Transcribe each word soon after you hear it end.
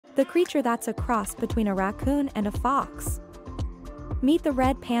the creature that's a cross between a raccoon and a fox. Meet the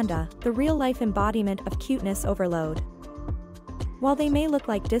red panda, the real-life embodiment of cuteness overload. While they may look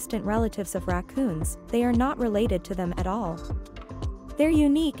like distant relatives of raccoons, they are not related to them at all. They're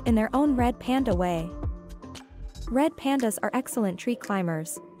unique in their own red panda way. Red pandas are excellent tree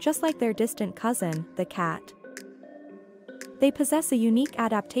climbers, just like their distant cousin, the cat. They possess a unique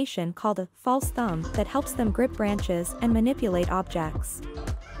adaptation called a false thumb that helps them grip branches and manipulate objects.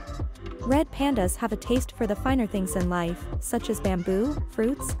 Red pandas have a taste for the finer things in life, such as bamboo,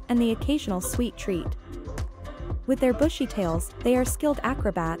 fruits, and the occasional sweet treat. With their bushy tails, they are skilled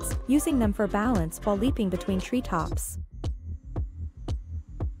acrobats, using them for balance while leaping between treetops.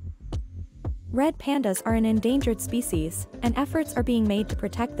 Red pandas are an endangered species, and efforts are being made to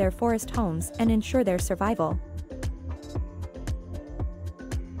protect their forest homes and ensure their survival.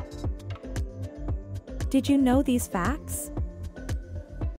 Did you know these facts?